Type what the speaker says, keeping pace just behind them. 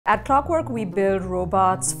At Clockwork, we build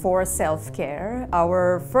robots for self-care.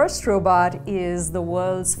 Our first robot is the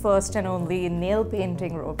world's first and only nail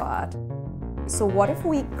painting robot. So what if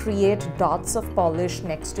we create dots of polish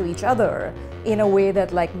next to each other in a way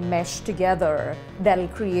that mesh together, that'll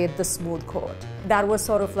create the smooth coat? That was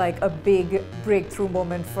sort of like a big breakthrough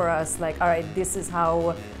moment for us, all right, this is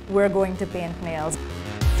how we're going to paint nails.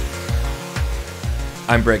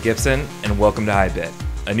 I'm Brett Gibson, and welcome to HiBit,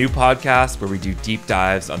 a new podcast where we do deep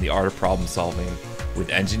dives on the art of problem solving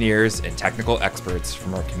with engineers and technical experts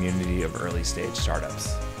from our community of early stage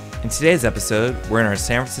startups. In today's episode, we're in our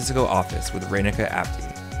San Francisco office with Renuka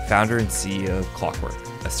Apte, founder and CEO of Clockwork,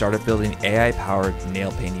 a startup building AI-powered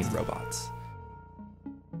nail painting robots.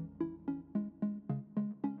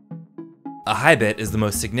 A HiBit is the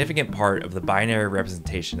most significant part of the binary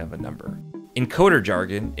representation of a number. In coder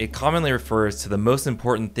jargon, it commonly refers to the most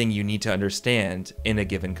important thing you need to understand in a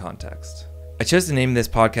given context. I chose to name this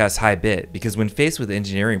podcast HiBit because when faced with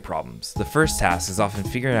engineering problems, the first task is often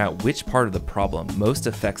figuring out which part of the problem most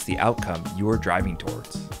affects the outcome you are driving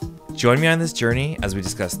towards. Join me on this journey as we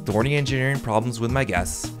discuss thorny engineering problems with my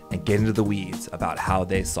guests and get into the weeds about how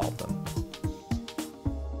they solve them.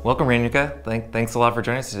 Welcome, Renuka. Thanks a lot for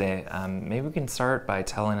joining us today. Maybe we can start by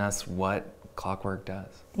telling us what Clockwork does.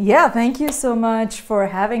 Yeah, thank you so much for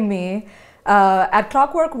having me. At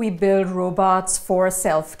Clockwork, we build robots for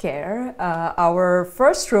self-care. Our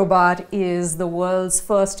first robot is the world's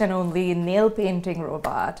first and only nail painting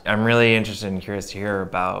robot. I'm really interested and curious to hear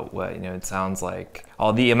about what, it sounds like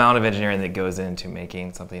all the amount of engineering that goes into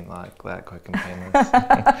making something like that quick and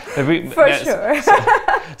painless. For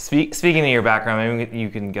sure. Speaking of your background, maybe you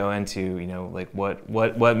can go into,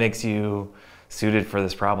 what makes you suited for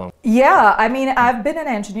this problem? Yeah, I mean, I've been an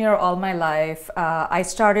engineer all my life. I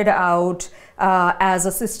started out as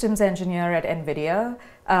a systems engineer at Nvidia,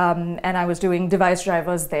 and I was doing device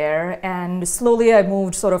drivers there. And slowly I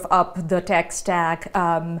moved sort of up the tech stack.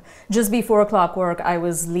 Just before Clockwork, I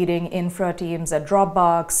was leading infra teams at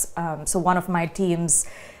Dropbox. So one of my teams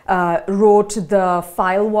wrote the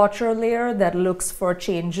file watcher layer that looks for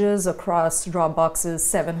changes across Dropbox's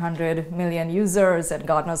 700 million users and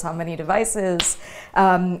God knows how many devices.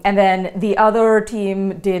 And then the other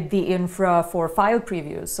team did the infra for file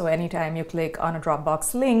previews. So anytime you click on a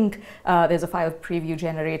Dropbox link, there's a file preview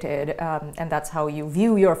generated, and that's how you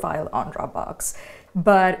view your file on Dropbox.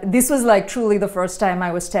 But this was truly the first time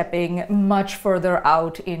I was stepping much further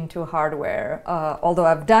out into hardware. Although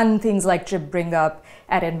I've done things like chip bring up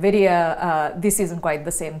at Nvidia, this isn't quite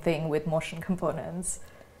the same thing with motion components.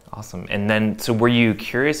 Awesome. And then, so were you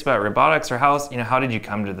curious about robotics, or how did you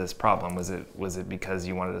come to this problem? Was it because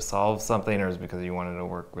you wanted to solve something, or was it because you wanted to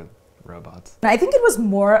work with robots? I think it was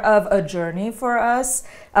more of a journey for us.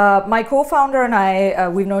 My co-founder and I,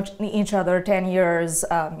 we've known each other 10 years.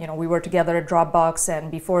 We were together at Dropbox,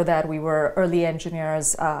 and before that we were early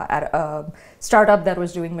engineers at a startup that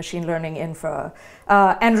was doing machine learning infra.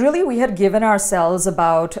 And really we had given ourselves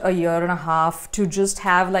about a year and a half to just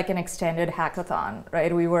have an extended hackathon,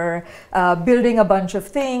 right? We were building a bunch of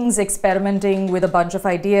things, experimenting with a bunch of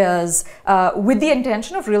ideas, with the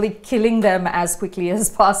intention of really killing them as quickly as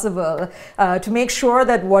possible, to make sure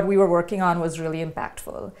that what we were working on was really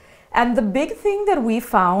impactful. And the big thing that we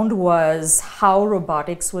found was how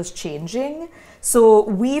robotics was changing. So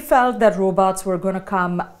we felt that robots were going to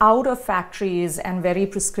come out of factories and very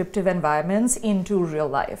prescriptive environments into real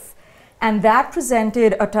life. And that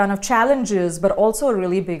presented a ton of challenges, but also a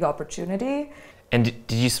really big opportunity. And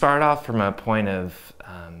did you start off from a point of,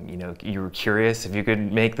 you were curious if you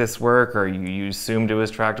could make this work, or you assumed it was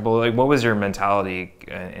tractable? What was your mentality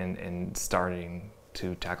in starting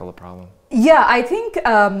to tackle the problem? Yeah, I think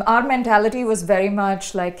our mentality was very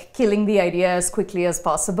much killing the idea as quickly as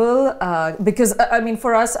possible, because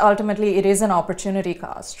for us, ultimately, it is an opportunity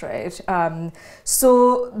cost, right?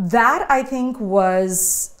 So that, I think,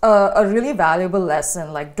 was a really valuable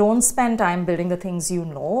lesson. Don't spend time building the things you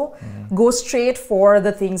know. Mm-hmm. Go straight for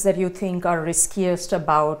the things that you think are riskiest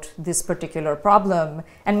about this particular problem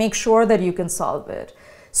and make sure that you can solve it.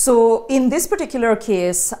 So in this particular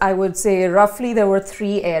case, I would say roughly there were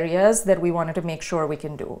 3 areas that we wanted to make sure we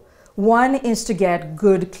can do. One is to get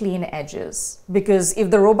good, clean edges, because if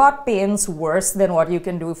the robot paints worse than what you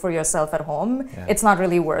can do for yourself at home, It's not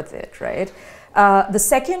really worth it, right? The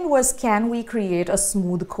second was, can we create a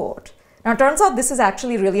smooth coat? Now, it turns out this is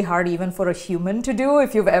actually really hard even for a human to do.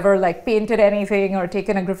 If you've ever painted anything or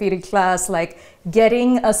taken a graffiti class,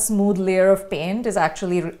 getting a smooth layer of paint is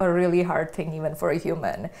actually a really hard thing even for a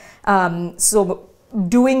human. So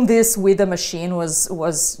doing this with a machine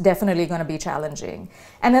was definitely going to be challenging.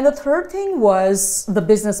 And then the third thing was the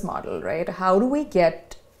business model, right? How do we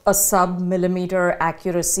get a sub-millimeter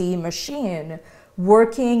accuracy machine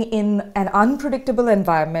working in an unpredictable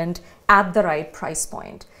environment at the right price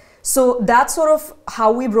point. So that's sort of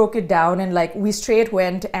how we broke it down, and like we straight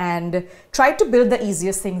went and tried to build the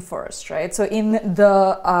easiest thing first, right? So in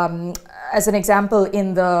the, as an example,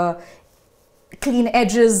 in the clean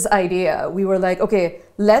edges idea, we were like, okay,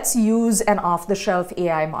 let's use an off-the-shelf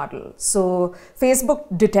AI model. So Facebook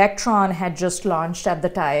Detectron had just launched at the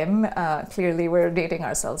time. Clearly, we're dating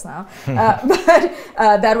ourselves now. But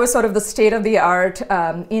that was sort of the state-of-the-art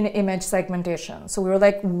in image segmentation. So we were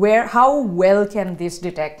like, how well can this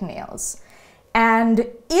detect nails? And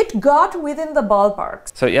it got within the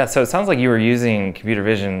ballpark. So yeah, so it sounds like you were using computer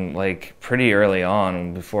vision like pretty early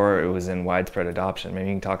on, before it was in widespread adoption. Maybe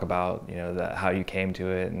you can talk about how you came to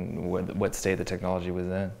it and what state the technology was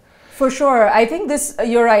in. For sure, I think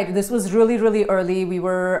you're right. This was really, really early. We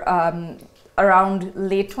were around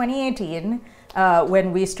late 2018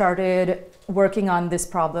 when we started working on this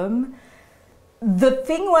problem. The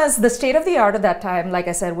thing was, the state of the art at that time, like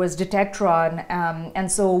I said, was Detectron.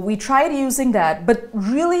 And so we tried using that, but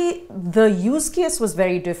really the use case was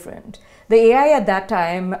very different. The AI at that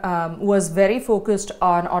time was very focused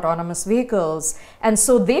on autonomous vehicles. And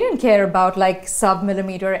so they didn't care about like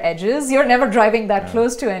sub-millimeter edges. You're never driving that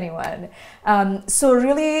close to anyone. So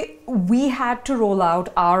really, we had to roll out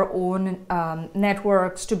our own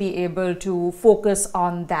networks to be able to focus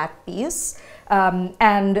on that piece.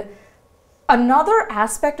 And another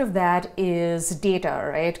aspect of that is data,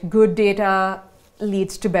 right? Good data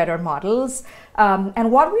leads to better models.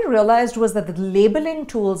 And what we realized was that the labeling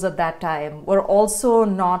tools at that time were also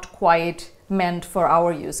not quite meant for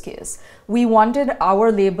our use case. We wanted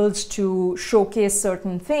our labels to showcase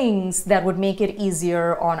certain things that would make it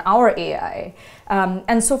easier on our AI.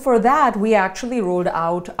 And so for that, we actually rolled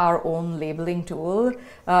out our own labeling tool,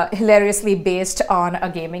 hilariously based on a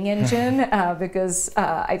gaming engine, because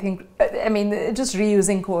just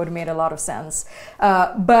reusing code made a lot of sense.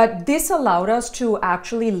 But this allowed us to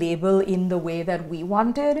actually label in the way that we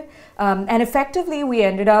wanted. And effectively, we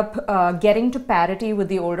ended up getting to parity with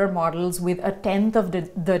the older models with 1/10 of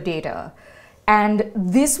the data. And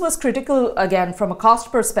this was critical, again, from a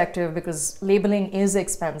cost perspective, because labeling is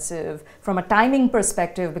expensive, from a timing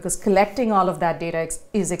perspective, because collecting all of that data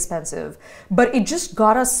is expensive. But it just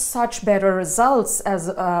got us such better results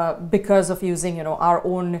because of using our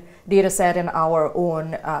own data set and our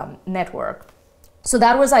own network. So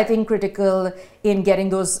that was, I think, critical in getting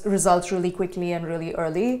those results really quickly and really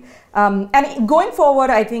early. And going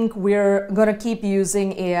forward, I think we're going to keep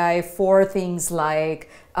using AI for things like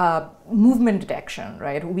movement detection,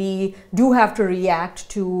 right? We do have to react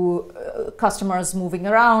to customers moving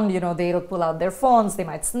around. They'll pull out their phones, they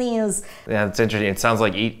might sneeze. Yeah, it's interesting. It sounds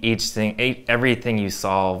like everything you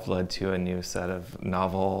solved led to a new set of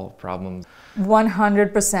novel problems.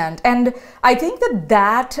 100%. And I think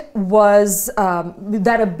that was,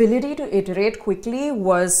 that ability to iterate quickly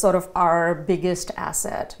was sort of our biggest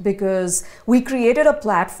asset, because we created a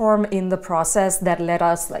platform in the process that let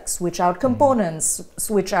us like switch out components,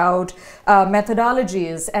 switch out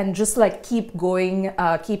methodologies, and just like keep going,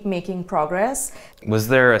 keep making progress. Was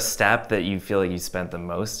there a step that you feel like you spent the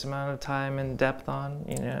most amount of time in depth on?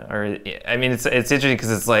 Or I mean, it's interesting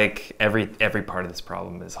because it's like every part of this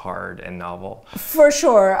problem is hard and novel. For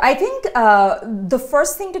sure. I think the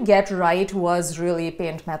first thing to get right was really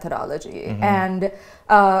paint methodology. And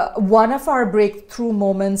one of our breakthrough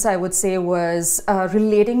moments, I would say, was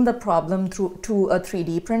relating the problem to a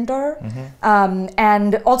 3D printer.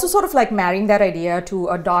 And also sort of like marrying that idea to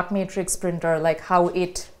a dot matrix printer, like how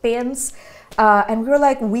it paints. And we were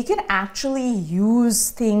like, we can actually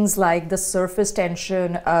use things like the surface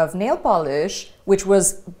tension of nail polish, which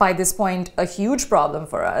was by this point a huge problem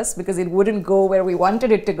for us because it wouldn't go where we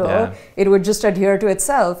wanted it to go. Yeah. It would just adhere to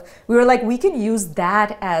itself. We were like, we can use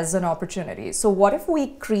that as an opportunity. So what if we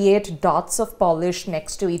create dots of polish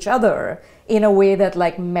next to each other in a way that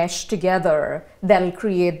like mesh together, that'll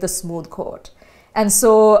create the smooth coat? And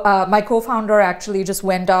so my co-founder actually just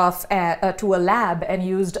went off to a lab and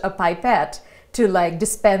used a pipette to like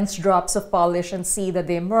dispense drops of polish and see that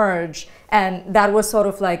they merge. And that was sort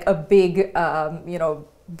of like a big,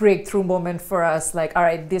 breakthrough moment for us. Like, all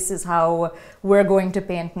right, this is how we're going to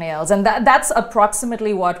paint nails. And that's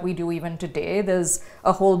approximately what we do even today. There's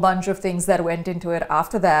a whole bunch of things that went into it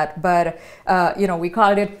after that. But, we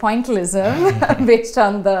called it Pointillism based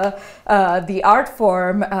on the art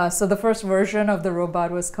form. So the first version of the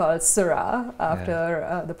robot was called Sura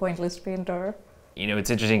after the pointless painter. It's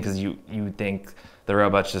interesting because you think the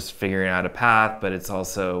robot's just figuring out a path, but it's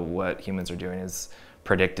also what humans are doing is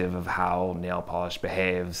predictive of how nail polish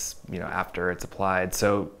behaves, after it's applied.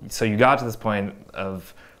 So you got to this point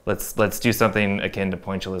of let's do something akin to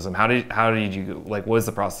pointillism. How did you, like, what was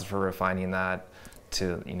the process for refining that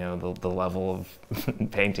to the level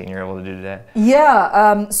of painting you're able to do today?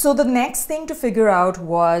 Yeah, so the next thing to figure out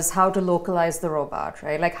was how to localize the robot,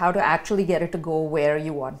 right? Like how to actually get it to go where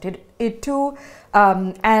you wanted it to.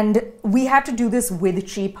 And we had to do this with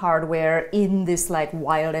cheap hardware in this like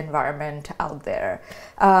wild environment out there.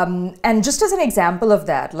 And just as an example of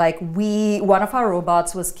that, like one of our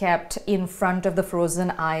robots was kept in front of the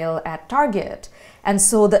frozen aisle at Target. And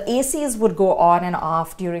so the ACs would go on and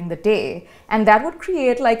off during the day, and that would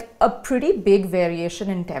create like a pretty big variation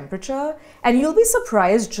in temperature. And you'll be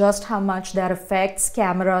surprised just how much that affects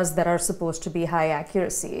cameras that are supposed to be high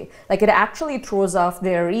accuracy. Like it actually throws off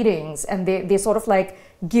their readings, and they sort of like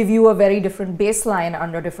give you a very different baseline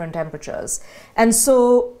under different temperatures. And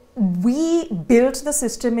so we built the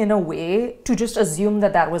system in a way to just assume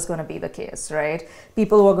that that was going to be the case, right?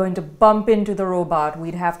 People were going to bump into the robot.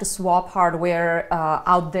 We'd have to swap hardware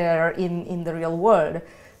out there in the real world.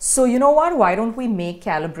 So you know what? Why don't we make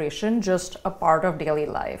calibration just a part of daily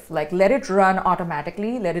life? Like let it run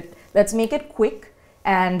automatically. Let's make it quick,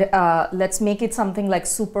 and let's make it something like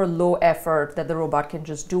super low effort that the robot can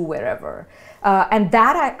just do wherever. And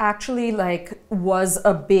that actually like was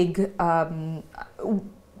a big.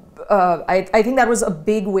 I think that was a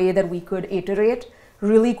big way that we could iterate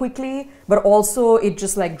really quickly, but also it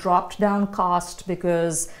just like dropped down cost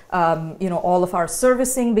because all of our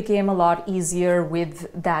servicing became a lot easier with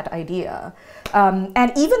that idea.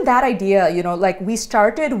 And even that idea, like we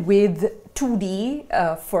started with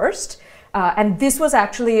 2D first, and this was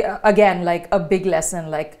actually again like a big lesson,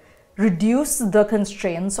 like reduce the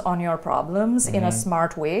constraints on your problems in a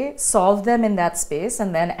smart way, solve them in that space,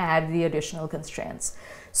 and then add the additional constraints.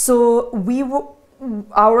 So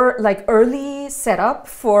our like early setup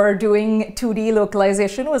for doing 2D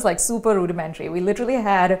localization was like super rudimentary. We literally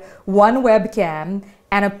had one webcam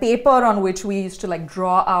and a paper on which we used to like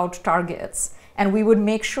draw out targets. And we would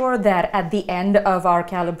make sure that at the end of our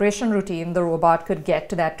calibration routine, the robot could get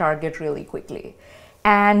to that target really quickly.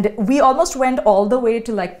 And we almost went all the way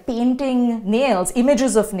to like painting nails,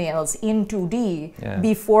 images of nails in 2D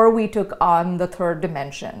before we took on the third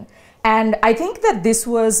dimension. And I think that this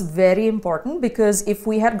was very important because if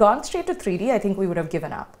we had gone straight to 3D, I think we would have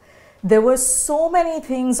given up. There were so many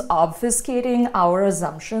things obfuscating our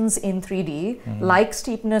assumptions in 3D, like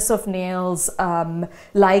steepness of nails,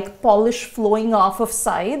 like polish flowing off of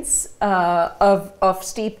sides of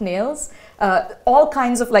steep nails, all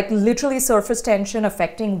kinds of like literally surface tension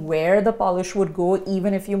affecting where the polish would go,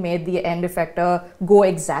 even if you made the end effector go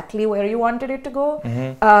exactly where you wanted it to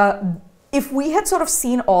go. If we had sort of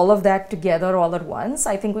seen all of that together all at once,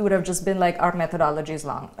 I think we would have just been like, our methodology is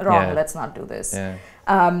wrong, let's not do this.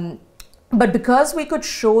 But because we could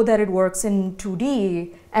show that it works in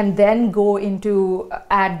 2D and then go into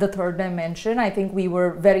add the third dimension, I think we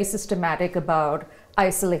were very systematic about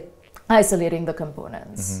isolating the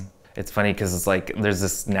components. It's funny because it's like there's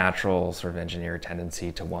this natural sort of engineer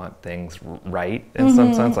tendency to want things right in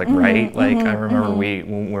some sense, like right. Like I remember when we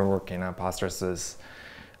were working on Postgres,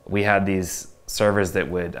 we had these servers that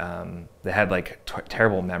would they had like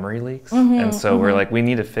terrible memory leaks, and so we're like, we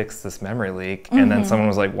need to fix this memory leak, and then someone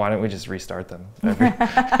was like, why don't we just restart them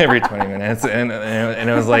every 20 minutes, and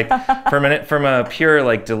it was like, from a pure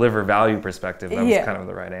like deliver value perspective, that was kind of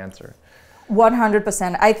the right answer.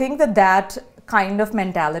 100%. I think that kind of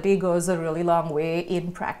mentality goes a really long way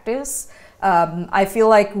in practice. I feel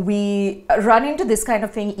like we run into this kind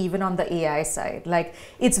of thing even on the AI side. Like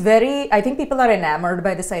I think people are enamored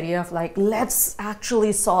by this idea of like, let's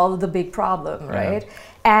actually solve the big problem, right?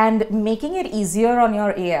 And making it easier on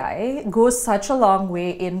your AI goes such a long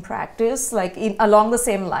way in practice, like along the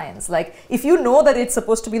same lines. Like if you know that it's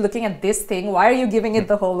supposed to be looking at this thing, why are you giving it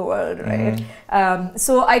the whole world, right?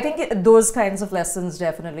 So I think those kinds of lessons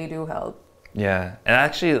definitely do help. Yeah, and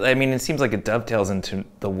actually, I mean, it seems like it dovetails into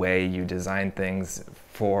the way you design things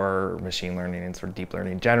for machine learning and sort of deep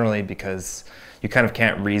learning generally, because you kind of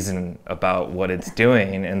can't reason about what it's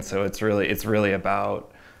doing, and so it's really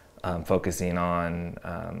about focusing on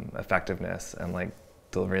effectiveness and like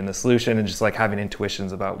delivering the solution, and just like having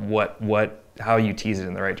intuitions about how you tease it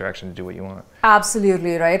in the right direction to do what you want.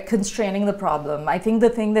 Absolutely right, constraining the problem. I think the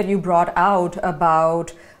thing that you brought out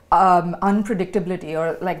about unpredictability,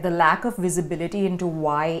 or like the lack of visibility into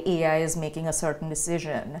why AI is making a certain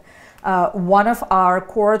decision. One of our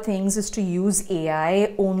core things is to use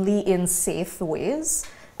AI only in safe ways.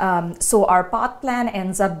 So our path plan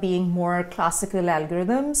ends up being more classical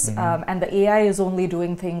algorithms, and the AI is only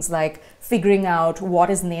doing things like figuring out what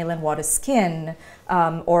is nail and what is skin,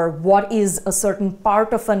 or what is a certain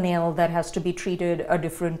part of a nail that has to be treated a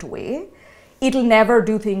different way. It'll never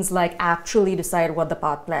do things like actually decide what the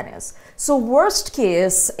path plan is. So worst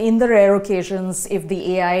case, in the rare occasions, if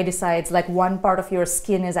the AI decides like one part of your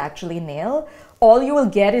skin is actually nail, all you will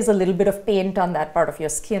get is a little bit of paint on that part of your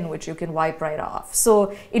skin, which you can wipe right off.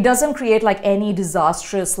 So it doesn't create like any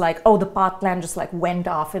disastrous, like, oh, the path plan just like went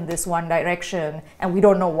off in this one direction and we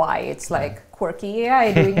don't know why. It's like quirky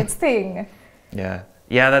AI doing its thing. Yeah.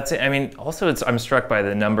 Yeah, that's it. I mean, also I'm struck by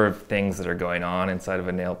the number of things that are going on inside of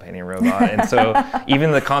a nail painting robot. And so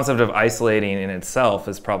even the concept of isolating in itself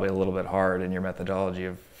is probably a little bit hard in your methodology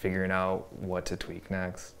of figuring out what to tweak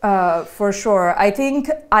next. For sure. I think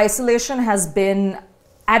isolation has been,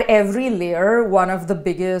 at every layer, one of the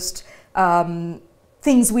biggest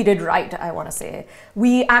things we did right, I want to say.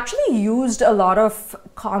 We actually used a lot of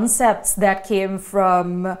concepts that came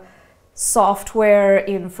from software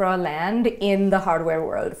infra land in the hardware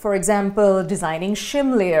world. For example, designing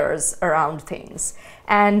shim layers around things.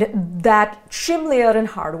 And that shim layer in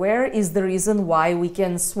hardware is the reason why we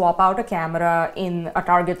can swap out a camera in a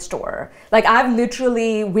Target store. Like I've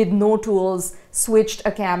literally, with no tools, switched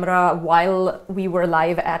a camera while we were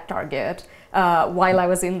live at Target, while I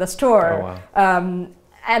was in the store. Oh, wow.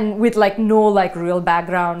 And with like no like real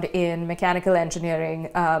background in mechanical engineering,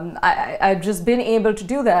 I've just been able to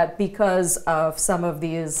do that because of some of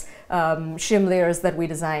these shim layers that we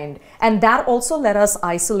designed. And that also let us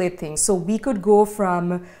isolate things. So we could go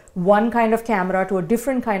from one kind of camera to a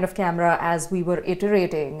different kind of camera as we were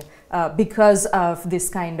iterating because of this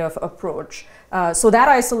kind of approach. So that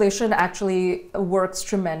isolation actually works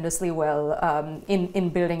tremendously well in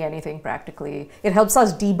building anything practically. It helps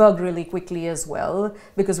us debug really quickly as well,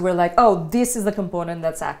 because we're like, oh, this is the component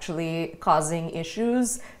that's actually causing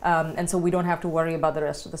issues. And so we don't have to worry about the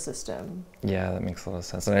rest of the system. Yeah, that makes a lot of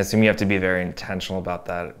sense. And I assume you have to be very intentional about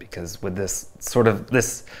that, because with this sort of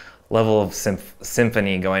this level of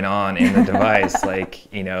symphony going on in the device, like,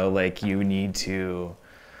 you know, like you need to,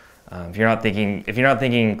 if you're not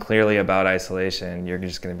thinking clearly about isolation, you're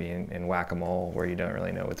just going to be in whack-a-mole where you don't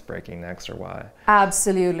really know what's breaking next or why.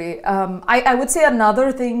 Absolutely. I would say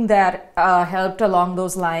another thing that helped along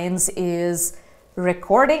those lines is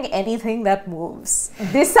recording anything that moves.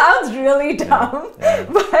 This sounds really dumb,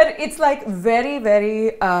 but it's like very,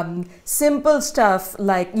 very simple stuff.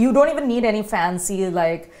 Like you don't even need any fancy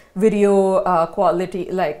like video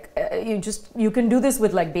quality. Like you can do this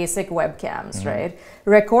with like basic webcams, right?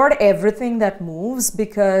 Record everything that moves,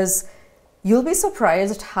 because you'll be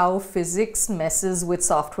surprised how physics messes with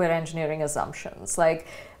software engineering assumptions. Like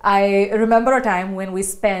I remember a time when we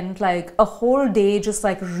spent like a whole day just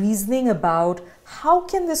like reasoning about how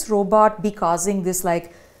can this robot be causing this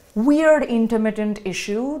like weird intermittent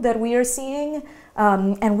issue that we are seeing.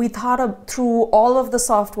 And we thought through all of the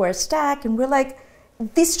software stack, and we're like,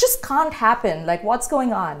 this just can't happen. Like, what's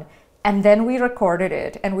going on? And then we recorded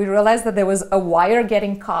it, and we realized that there was a wire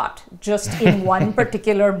getting caught just in one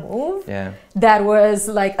particular move that was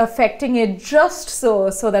like affecting it just so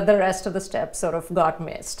that the rest of the steps sort of got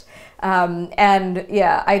missed. And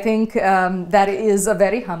yeah, I think that is a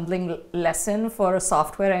very humbling lesson for a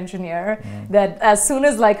software engineer, that as soon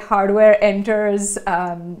as like hardware enters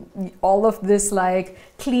all of this like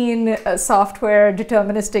clean software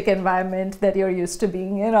deterministic environment that you're used to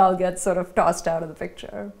being in, all gets sort of tossed out of the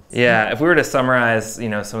picture. Yeah, if we were to summarize, you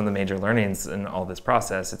know, some of the major learnings in all this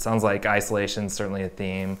process, it sounds like isolation is certainly a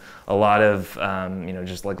theme. A lot of, you know,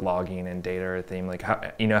 just like logging and data are a theme. Like,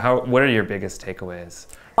 what are your biggest takeaways?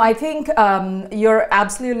 I think you're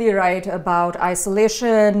absolutely right about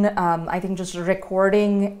isolation. I think just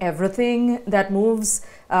recording everything that moves,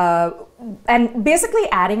 and basically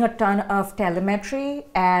adding a ton of telemetry.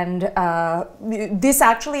 And this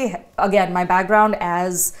actually, again, my background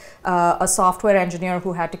as a software engineer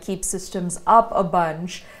who had to keep systems up a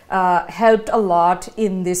bunch, helped a lot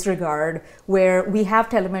in this regard, where we have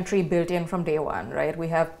telemetry built in from day one, right? We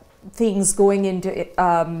have things going into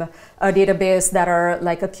a database that are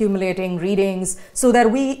like accumulating readings, so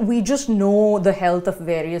that we just know the health of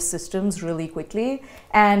various systems really quickly.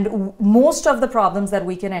 And most of the problems that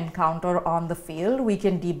we can encounter on the field, we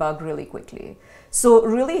can debug really quickly. So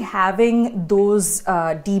really having those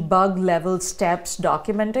debug level steps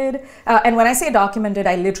documented, and when I say documented,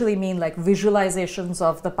 I literally mean like visualizations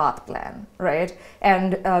of the path plan, right?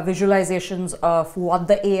 And visualizations of what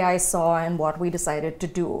the AI saw and what we decided to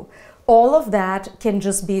do. all of that can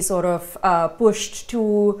just be sort of pushed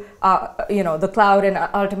to the cloud and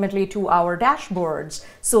ultimately to our dashboards,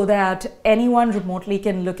 so that anyone remotely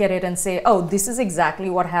can look at it and say, oh, this is exactly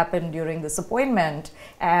what happened during this appointment,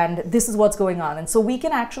 and this is what's going on. And so we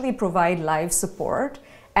can actually provide live support.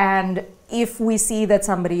 And if we see that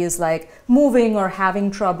somebody is like moving or having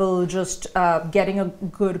trouble just getting a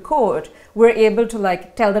good quote, we're able to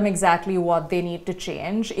like tell them exactly what they need to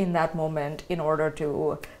change in that moment in order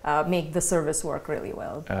to make the service work really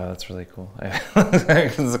well. Oh, that's really cool.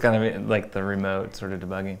 It's kind of like the remote sort of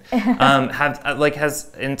debugging.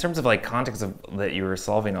 Has in terms of like context of that you were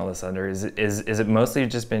solving all this under, is it mostly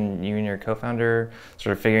just been you and your co-founder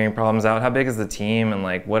sort of figuring problems out? How big is the team, and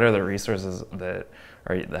like what are the resources that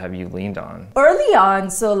have you leaned on? Early on,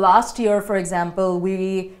 so last year, for example,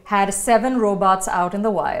 we had 7 robots out in the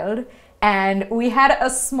wild, and we had a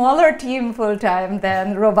smaller team full-time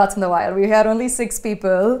than Robots in the Wild. We had only 6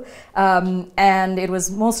 people, and it was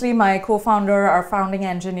mostly my co-founder, our founding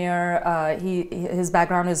engineer. His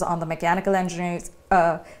background is on the mechanical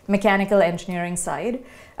engineering side.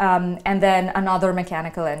 And then another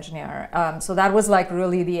mechanical engineer. So that was like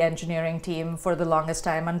really the engineering team for the longest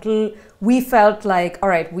time, until we felt like, all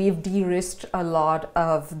right, we've de-risked a lot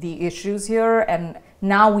of the issues here, and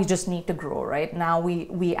now we just need to grow, right? Now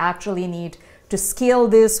we actually need to scale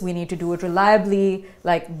this, we need to do it reliably.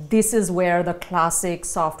 Like, this is where the classic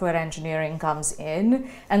software engineering comes in.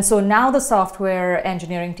 And so now the software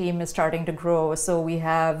engineering team is starting to grow. So we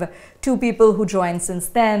have 2 people who joined since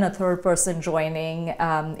then, a 3rd person joining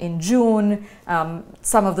in June.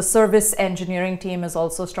 Some of the service engineering team is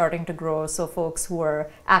also starting to grow. So folks who are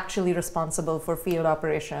actually responsible for field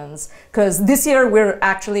operations. Because this year we're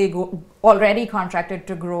actually already contracted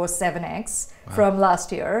to grow 7x from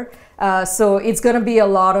last year. So it's going to be a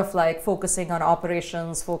lot of like focusing on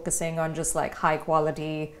operations, focusing on just like high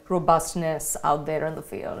quality robustness out there in the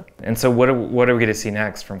field. And so what are we going to see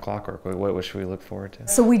next from Clockwork? What should we look forward to?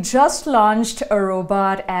 So we just launched a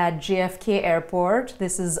robot at JFK Airport.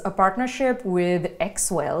 This is a partnership with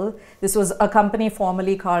Xwell. This was a company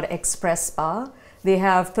formerly called Express Spa. They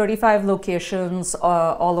have 35 locations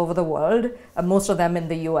all over the world, most of them in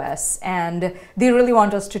the US. And they really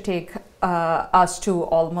want us to take us to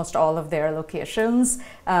almost all of their locations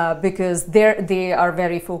because they are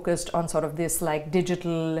very focused on sort of this like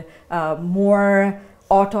digital, more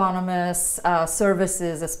autonomous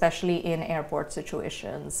services, especially in airport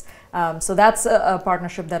situations. So that's a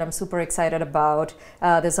partnership that I'm super excited about.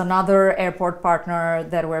 There's another airport partner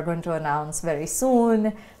that we're going to announce very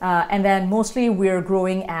soon. And then mostly we're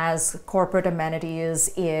growing as corporate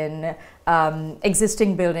amenities in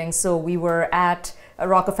existing buildings. So we were at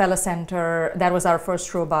Rockefeller Center, that was our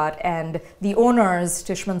first robot, and the owners,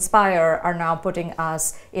 Tishman Speyer, are now putting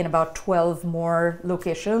us in about 12 more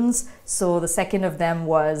locations. So the second of them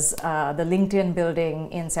was the LinkedIn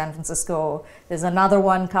building in San Francisco. There's another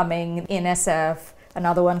one coming in SF,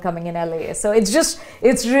 another one coming in LA. So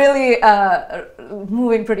it's really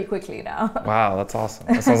moving pretty quickly now. Wow, that's awesome.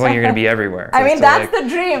 That sounds like you're going to be everywhere. I mean, that's the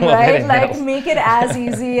dream, right? Like, make it as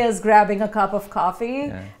easy as grabbing a cup of coffee.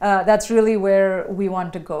 Yeah. That's really where we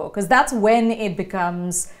want to go, because that's when it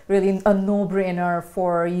becomes really a no-brainer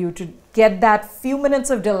for you to get that few minutes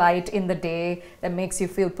of delight in the day that makes you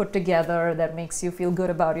feel put together, that makes you feel good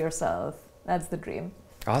about yourself. That's the dream.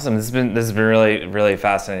 Awesome. This has been really, really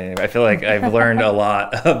fascinating. I feel like I've learned a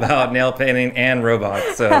lot about nail painting and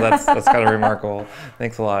robots, so that's kind of remarkable.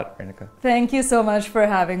 Thanks a lot, Renuka. Thank you so much for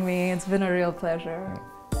having me. It's been a real pleasure.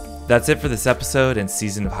 That's it for this episode and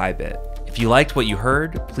season of HiBit. If you liked what you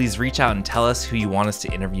heard, please reach out and tell us who you want us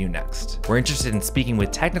to interview next. We're interested in speaking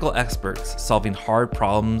with technical experts solving hard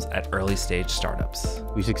problems at early stage startups.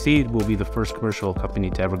 If we succeed, we'll be the first commercial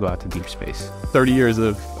company to ever go out to deep space. 30 years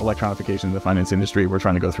of electronification in the finance industry, we're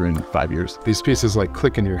trying to go through in 5 years. These pieces like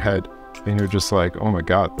click in your head and you're just like, oh my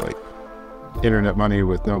God, like internet money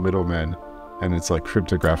with no middlemen. And it's like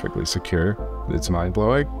cryptographically secure. It's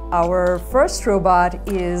mind-blowing. Our first robot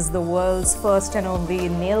is the world's first and only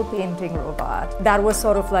nail painting robot. That was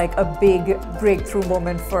sort of like a big breakthrough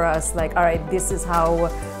moment for us. Like, all right, this is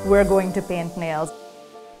how we're going to paint nails.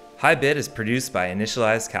 HiBit is produced by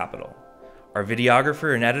Initialized Capital. Our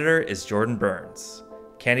videographer and editor is Jordan Burns.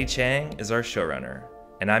 Candy Chang is our showrunner.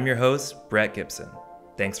 And I'm your host, Brett Gibson.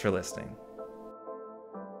 Thanks for listening.